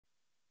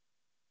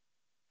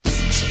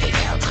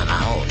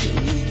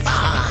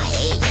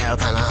Hey girl,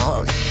 come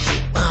on.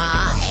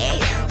 Hey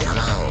girl, come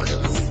on.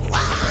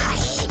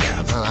 Hey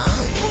girl, come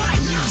on.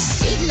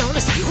 Sitting on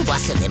a stool,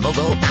 watching them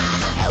go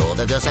by. All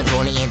the girls are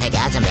corny and the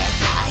guys are mad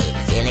high.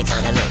 Feeling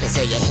kinda lonely,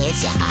 so your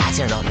head's your eyes.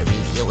 Turn on the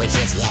radio and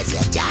just has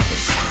your job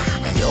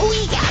inside. I know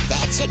we got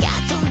that, you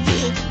got to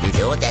be. You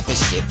know that this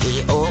shit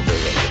be over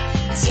it.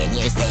 10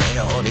 years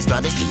later, all his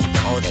brothers keep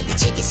holding the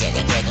chickens and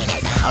they're getting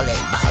at the howling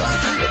ball.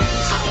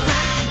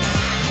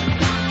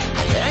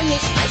 I learned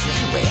this lesson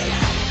when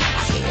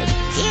I said,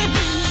 can't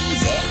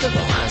please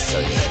everyone, so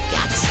you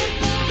got to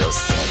be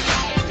yourself.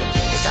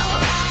 It's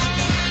alright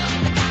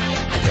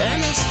now. I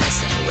learned this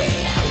lesson when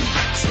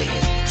I said,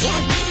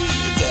 can't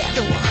please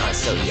everyone,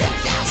 so you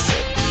got to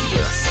be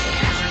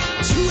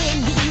yourself. You and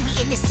me, we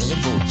in the same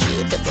boat,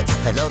 kid, but the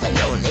top of all the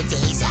lonely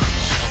days I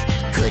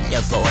had. Couldn't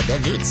afford the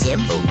new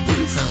timber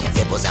roof.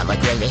 Dimples on my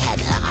grill, we had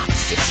the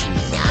oxygen.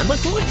 Now I'm a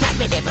fool, I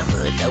never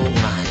heard no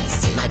one.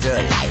 See my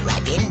girl lie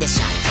right in the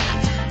shotgun.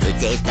 Good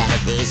days,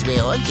 bad days, we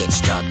all get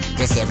struck.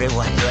 Cause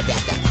everyone know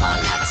that the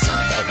fallout's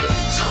on every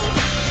song.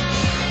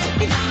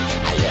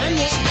 I learned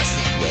this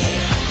lesson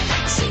well.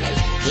 See,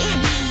 can't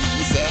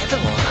please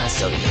everyone,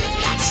 so you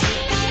got to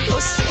be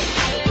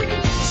yourself.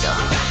 It's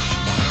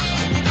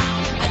alright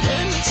now. I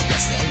learned this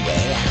lesson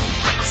well.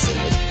 See,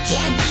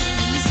 can't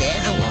please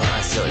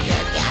everyone, so you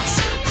got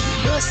to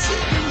be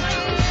yourself.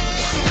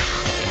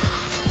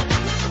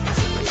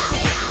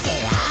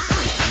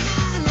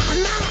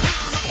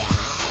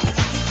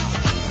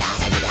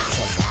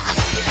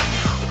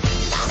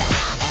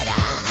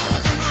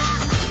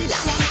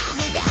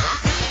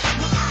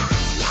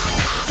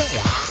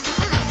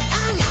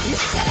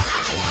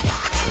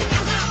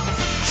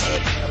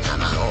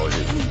 Come on.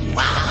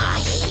 Wow,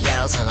 hey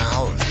girl, come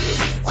on.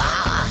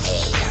 Wow,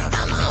 hey girl,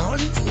 come on.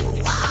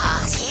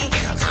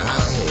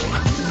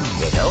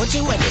 Don't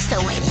you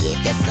understand when you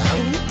hit the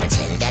phone?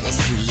 Pretend that the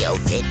studio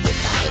fit with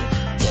fine.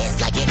 Dance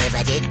like you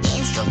never did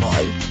dance no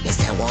more. Yes,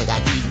 I won't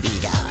got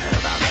beat up.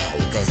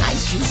 Cause I'm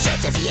too short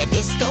to be a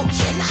disco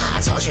killer.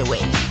 I told you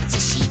when to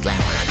she glad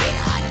when I get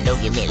hot. No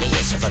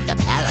humiliation from the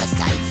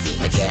parasite.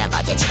 Forget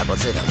about your trouble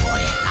to the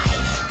morning light.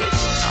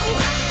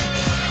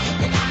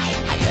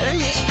 I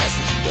learned this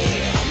lesson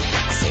there.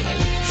 I said,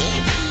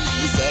 can't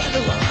please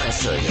everyone,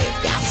 so you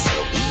got to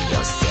be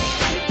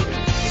yourself.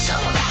 It's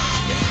alright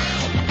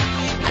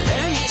now. I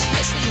learned this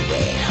lesson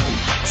well.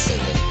 I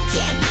said,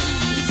 can't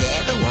please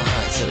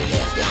everyone, so you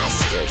got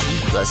to be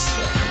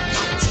yourself.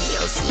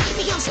 TLC,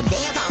 you're some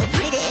damn old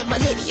pretty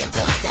millennium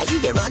plus. Now you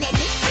been running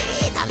this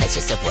city. Now let's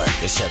just work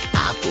the shook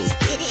off who's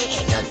did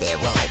it. Ain't nothing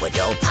wrong with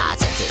no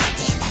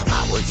positivity. Now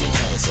why would you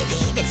change your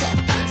name? It's a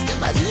burst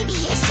of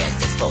alleviation.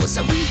 Just expose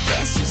some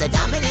weakness. Use a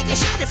dominant and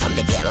shout it from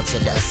the ghetto to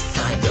the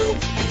sun.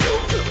 It's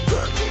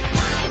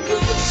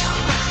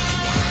alright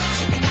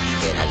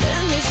now. Did I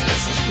learn this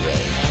lesson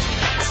well?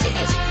 I said,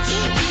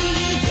 can't be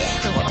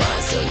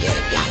everyone, so you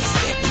got to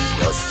be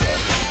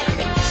yourself.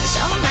 It's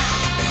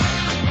alright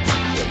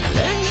now. Did I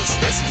learn this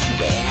lesson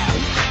well?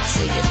 I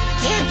said,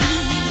 can't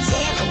please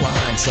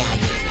everyone, child,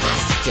 you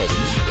got to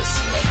be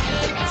yourself.